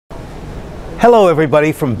Hello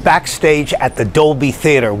everybody from backstage at the Dolby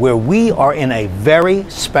Theater, where we are in a very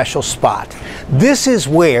special spot. This is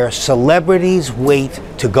where celebrities wait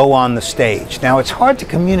to go on the stage. Now, it's hard to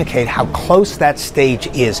communicate how close that stage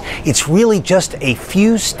is. It's really just a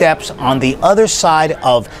few steps on the other side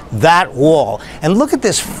of that wall. And look at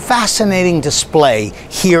this fascinating display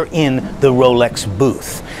here in the Rolex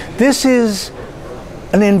booth. This is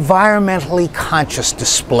an environmentally conscious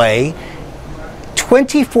display,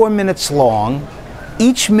 24 minutes long.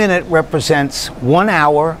 Each minute represents 1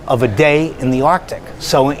 hour of a day in the Arctic.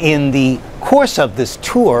 So in the course of this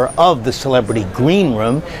tour of the Celebrity Green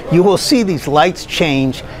Room, you will see these lights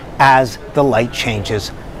change as the light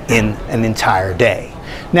changes in an entire day.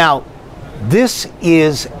 Now, this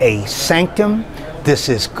is a sanctum. This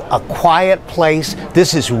is a quiet place.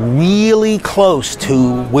 This is really close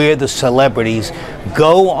to where the celebrities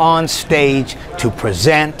go on stage to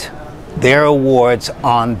present their awards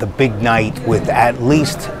on the big night with at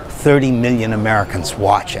least 30 million Americans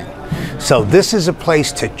watching. So this is a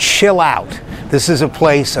place to chill out. This is a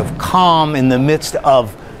place of calm in the midst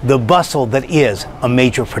of the bustle that is a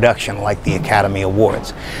major production like the Academy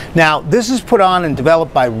Awards. Now, this is put on and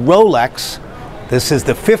developed by Rolex. This is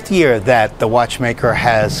the 5th year that the watchmaker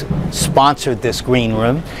has sponsored this green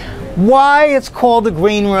room. Why it's called the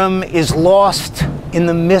Green Room is lost in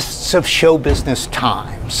the mists of show business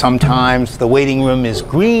time. Sometimes the waiting room is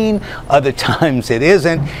green, other times it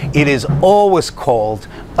isn't. It is always called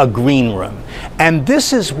a green room. And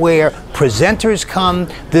this is where presenters come.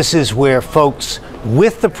 This is where folks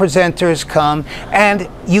with the presenters come. And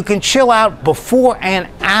you can chill out before and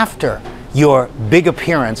after your big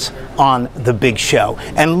appearance on the big show.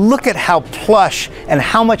 And look at how plush and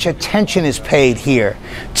how much attention is paid here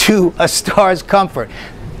to a star's comfort.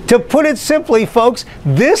 To put it simply, folks,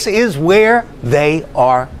 this is where they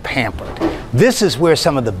are pampered. This is where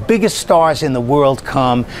some of the biggest stars in the world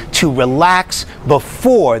come to relax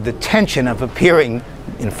before the tension of appearing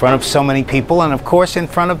in front of so many people and, of course, in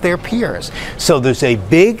front of their peers. So there's a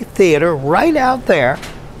big theater right out there,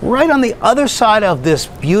 right on the other side of this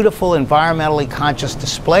beautiful environmentally conscious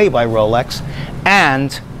display by Rolex,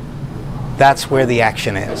 and that's where the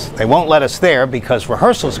action is. They won't let us there because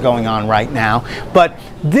rehearsal's going on right now, but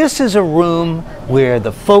this is a room where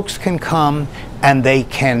the folks can come and they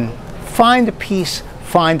can find a peace,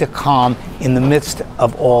 find a calm in the midst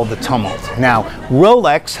of all the tumult. Now,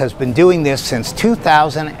 Rolex has been doing this since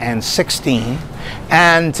 2016,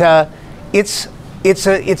 and it's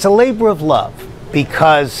a labor of love,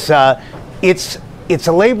 because it's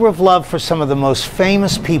a labor of love for some of the most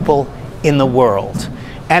famous people in the world.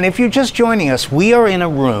 And if you're just joining us, we are in a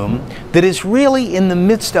room that is really in the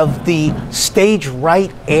midst of the stage right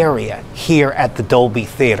area here at the Dolby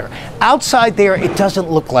Theater. Outside there, it doesn't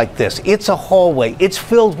look like this. It's a hallway. It's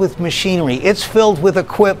filled with machinery. It's filled with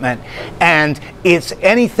equipment. And it's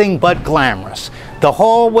anything but glamorous. The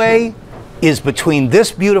hallway is between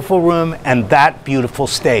this beautiful room and that beautiful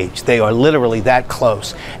stage. They are literally that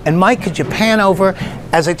close. And Mike, could you pan over?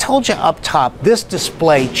 As I told you up top, this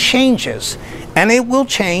display changes, and it will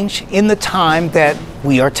change in the time that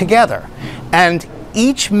we are together. And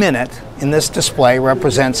each minute in this display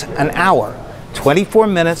represents an hour, 24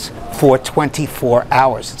 minutes for 24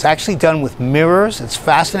 hours. It's actually done with mirrors. It's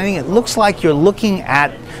fascinating. It looks like you're looking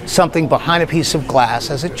at something behind a piece of glass.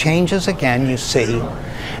 As it changes again, you see.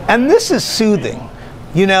 And this is soothing.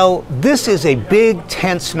 You know, this is a big,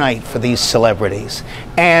 tense night for these celebrities.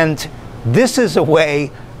 And this is a way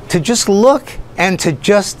to just look and to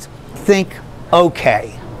just think,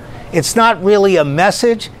 okay. It's not really a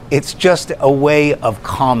message, it's just a way of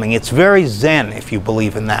calming. It's very zen, if you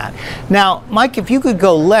believe in that. Now, Mike, if you could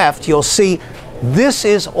go left, you'll see this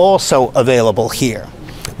is also available here.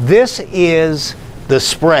 This is the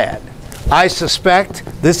spread. I suspect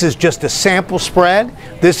this is just a sample spread.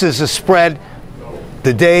 This is a spread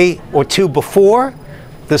the day or two before.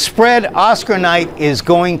 The spread Oscar night is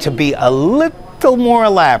going to be a little more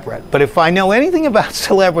elaborate, but if I know anything about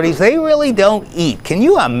celebrities, they really don't eat. Can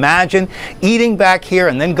you imagine eating back here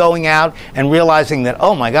and then going out and realizing that,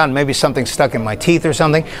 oh my God, maybe something stuck in my teeth or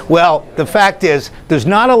something? Well, the fact is, there's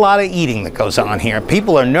not a lot of eating that goes on here.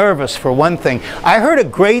 People are nervous, for one thing. I heard a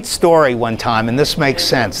great story one time, and this makes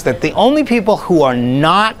sense, that the only people who are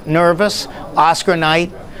not nervous Oscar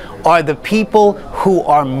night are the people who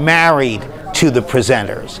are married to the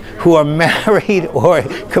presenters, who are married or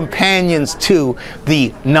companions to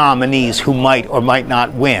the nominees who might or might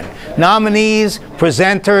not win. Nominees,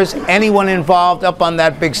 presenters, anyone involved up on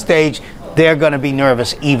that big stage, they're going to be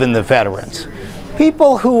nervous, even the veterans.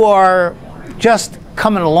 People who are just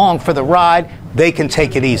coming along for the ride, they can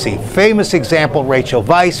take it easy. Famous example, Rachel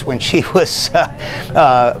Weisz, when she was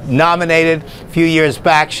nominated a few years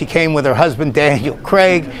back, she came with her husband Daniel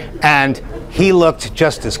Craig, and he looked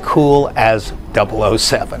just as cool as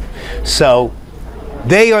 007. So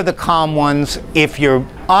they are the calm ones. If you're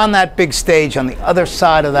on that big stage on the other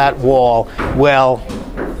side of that wall, well,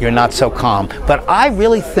 you're not so calm. But I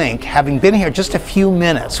really think, having been here just a few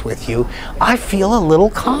minutes with you, I feel a little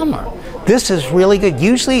calmer. This is really good.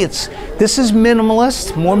 Usually this is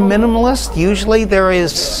minimalist, more minimalist. Usually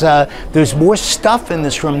there's more stuff in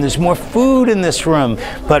this room, there's more food in this room.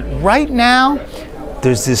 But right now,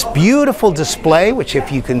 there's this beautiful display, which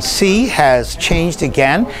if you can see has changed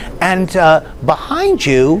again. And behind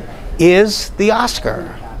you is the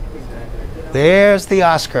Oscar. There's the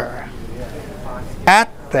Oscar. At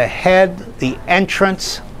the head, the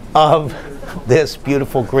entrance of this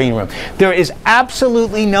beautiful green room. There is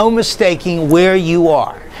absolutely no mistaking where you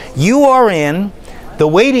are. You are in the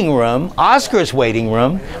waiting room, Oscar's waiting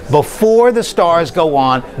room. Before the stars go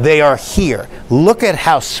on, they are here. Look at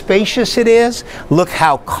how spacious it is. Look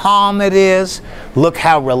how calm it is. Look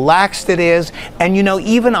how relaxed it is. And you know,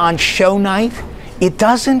 even on show night, it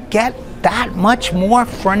doesn't get that much more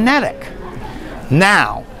frenetic.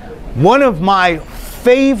 Now, one of my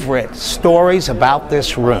favorite stories about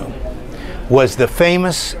this room was the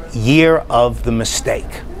famous year of the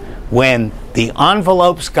mistake, when the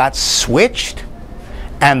envelopes got switched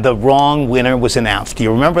and the wrong winner was announced. Do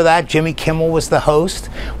you remember that? Jimmy Kimmel was the host.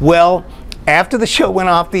 Well, after the show went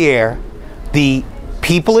off the air, the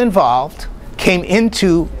people involved came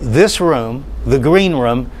into this room, the green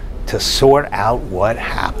room, to sort out what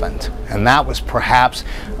happened. And that was perhaps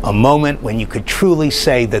a moment when you could truly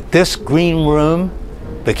say that this green room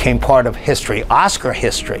became part of history, Oscar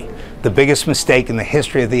history. The biggest mistake in the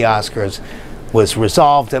history of the Oscars was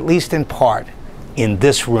resolved, at least in part, in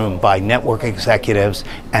this room by network executives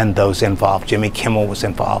and those involved. Jimmy Kimmel was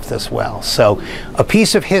involved as well. So a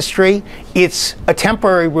piece of history. It's a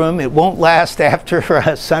temporary room. It won't last after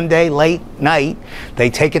a Sunday late night. They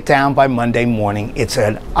take it down by Monday morning. It's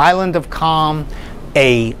an island of calm,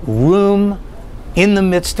 a room in the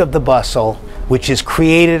midst of the bustle, which is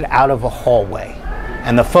created out of a hallway.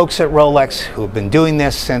 And the folks at Rolex, who have been doing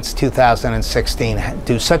this since 2016,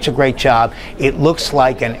 do such a great job. It looks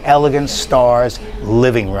like an elegant star's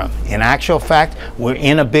living room. In actual fact, we're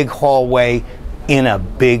in a big hallway, in a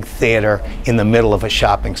big theater, in the middle of a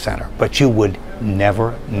shopping center. But you would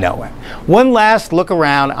never know it. One last look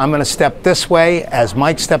around. I'm going to step this way. As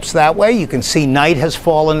Mike steps that way, you can see night has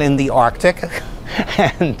fallen in the Arctic.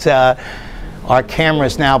 And our camera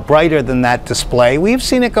is now brighter than that display. We've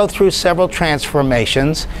seen it go through several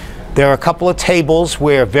transformations. There are a couple of tables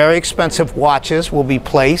where very expensive watches will be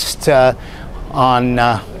placed on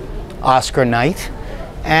Oscar night.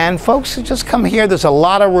 And folks, just come here. There's a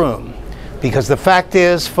lot of room. Because the fact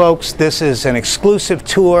is, folks, this is an exclusive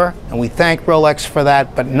tour, and we thank Rolex for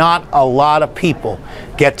that, but not a lot of people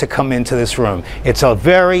get to come into this room. It's a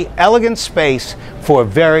very elegant space for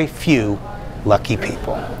very few lucky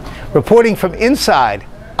people. Reporting from inside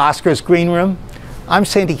Oscar's green room, I'm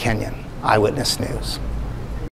Sandy Kenyon, Eyewitness News.